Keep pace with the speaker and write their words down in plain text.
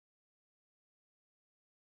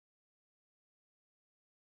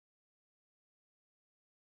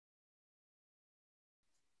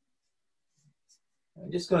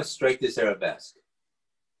I'm just going to strike this arabesque,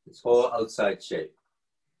 this whole outside shape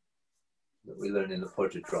that we learned in the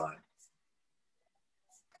portrait drawing.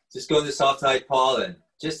 Just go to the soft hide, Paul, and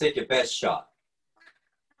just take your best shot.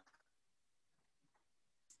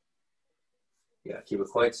 Yeah, keep it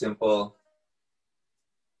quite simple.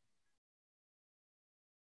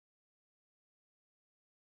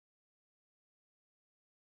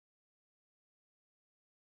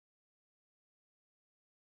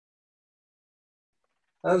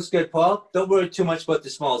 That was good, Paul. Don't worry too much about the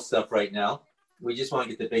small stuff right now. We just want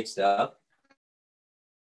to get the big stuff.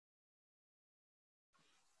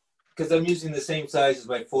 Because I'm using the same size as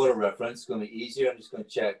my photo reference, it's going to be easier. I'm just going to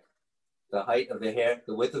check the height of the hair,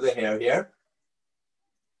 the width of the hair here.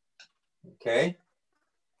 Okay.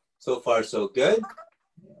 So far, so good.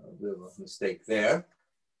 A bit of a mistake there.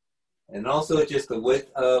 And also just the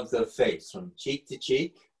width of the face from cheek to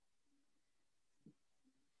cheek.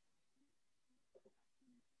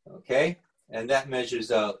 Okay, and that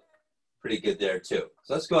measures out pretty good there too.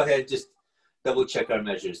 So let's go ahead and just double check our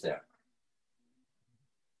measures there.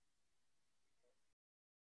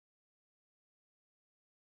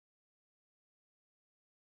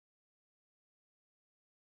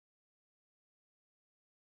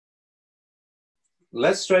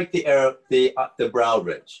 Let's strike the brow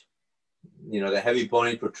ridge. You know, the heavy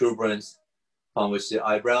bony protuberance on which the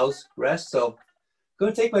eyebrows rest. So I'm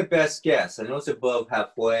going to take my best guess. I know it's above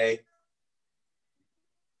halfway.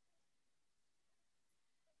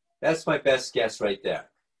 That's my best guess right there.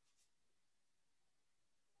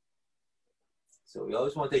 So we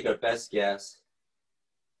always want to take our best guess,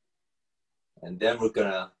 and then we're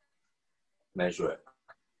going to measure it.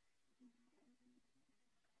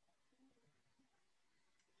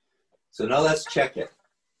 So now let's check it.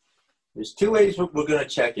 There's two ways we're going to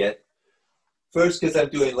check it. First, because I'm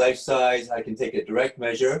doing life size, I can take a direct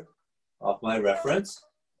measure off my reference.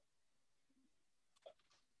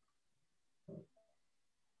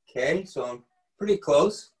 Okay, so I'm pretty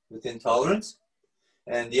close within tolerance.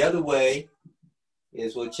 And the other way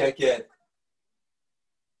is we'll check it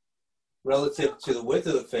relative to the width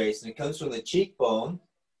of the face, and it comes from the cheekbone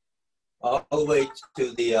all the way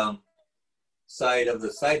to the side of the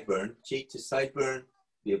sideburn, cheek to sideburn,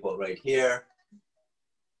 be about right here.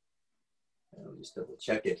 And we'll just double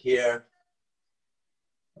check it here.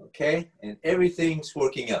 Okay, and everything's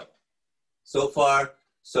working out. So far,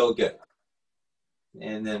 so good.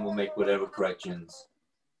 And then we'll make whatever corrections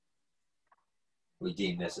we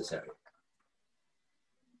deem necessary.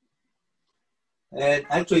 And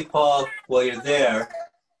actually, Paul, while you're there,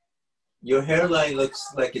 your hairline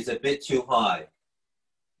looks like it's a bit too high.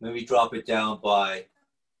 Maybe drop it down by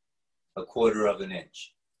 1/4 of an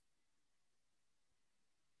inch.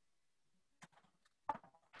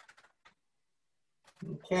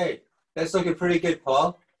 Okay, that's looking pretty good,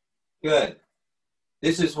 Paul. Good.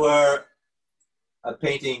 This is where a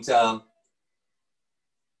painting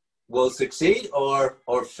will succeed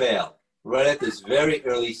or fail, right at this very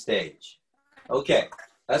early stage. Okay,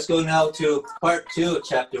 let's go now to part 2 of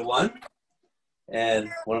chapter 1.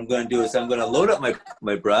 And what I'm going to do is I'm going to load up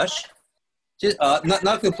my brush. Just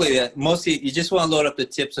not completely. Mostly, you just want to load up the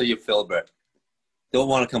tips of your filbert. Don't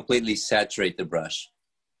want to completely saturate the brush.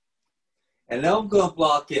 And now I'm going to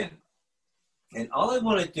block in. And all I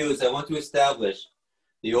want to do is I want to establish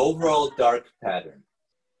the overall dark pattern.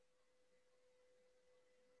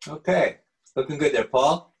 Okay, looking good there,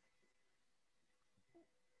 Paul.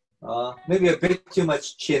 Maybe a bit too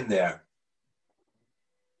much chin there.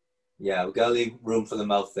 Yeah, we gotta leave room for the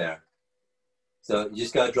mouth there. So you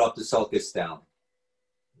just gotta drop the sulcus down,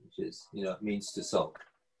 which is, you know, it means to sulk.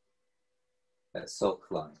 That sulk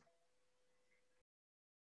line.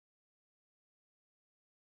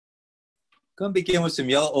 Gonna begin with some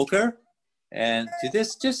yellow ochre. And to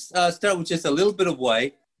this, just start with just a little bit of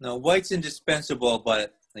white. Now, white's indispensable,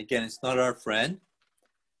 but again, it's not our friend.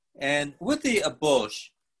 And with the embauche,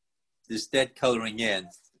 this dead coloring in,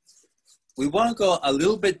 we want to go a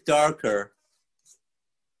little bit darker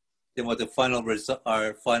than what the final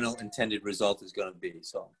our final intended result is going to be.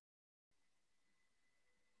 So,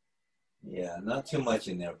 yeah, not too much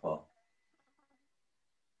in there, Paul.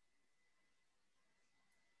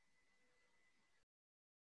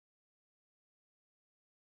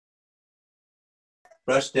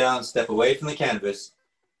 Brush down, step away from the canvas.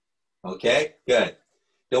 Okay, good.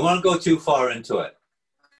 Don't want to go too far into it.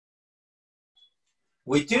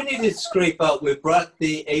 We do need to scrape out, we brought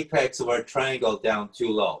the apex of our triangle down too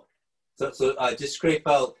low. So just scrape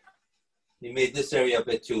out, you made this area a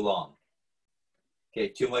bit too long. Okay,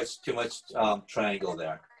 too much triangle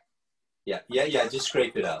there. Yeah, just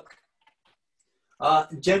scrape it out.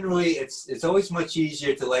 Generally, it's always much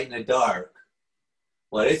easier to light in the dark,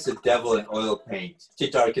 but it's a devil in oil paint to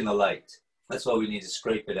darken the light. That's why we need to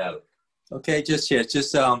scrape it out. Okay, just here,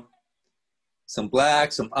 just some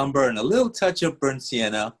black, some umber, and a little touch of burnt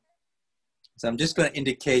sienna. So I'm just going to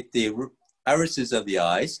indicate the irises of the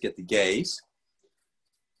eyes, get the gaze.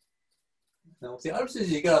 Now with the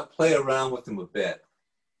irises, you got to play around with them a bit.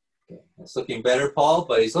 Okay, that's looking better, Paul,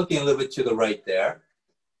 but he's looking a little bit to the right there.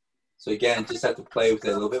 So again, just have to play with it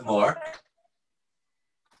a little bit more.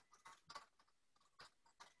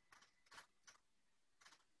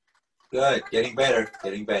 Good, getting better,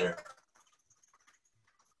 getting better.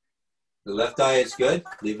 The left eye is good,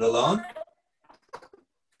 leave it alone.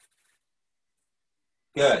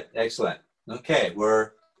 Good, excellent. Okay,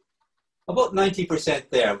 we're about 90%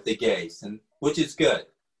 there with the gaze, and which is good,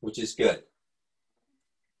 which is good.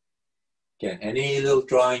 Again, any little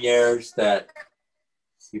drawing errors that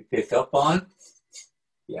you pick up on,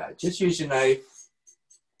 yeah, just use your knife.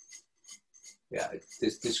 Yeah,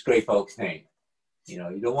 just scrape out paint. You know,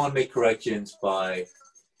 you don't want to make corrections by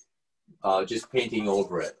just painting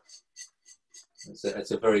over it.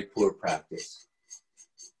 That's a very poor practice.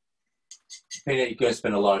 Paint that you're going to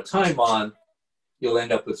spend a lot of time on, you'll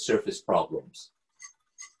end up with surface problems,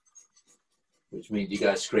 which means you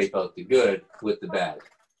got to scrape out the good with the bad.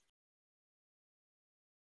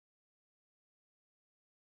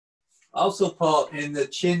 Also, Paul, in the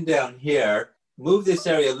chin down here, move this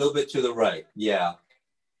area a little bit to the right. Yeah,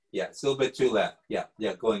 yeah, it's a little bit too left. Yeah,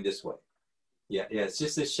 yeah, going this way. Yeah, yeah, it's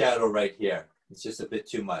just a shadow right here. It's just a bit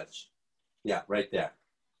too much. Yeah, right there.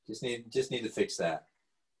 Just need to fix that.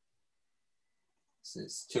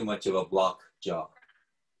 It's too much of a block jaw,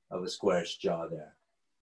 of a squarish jaw there.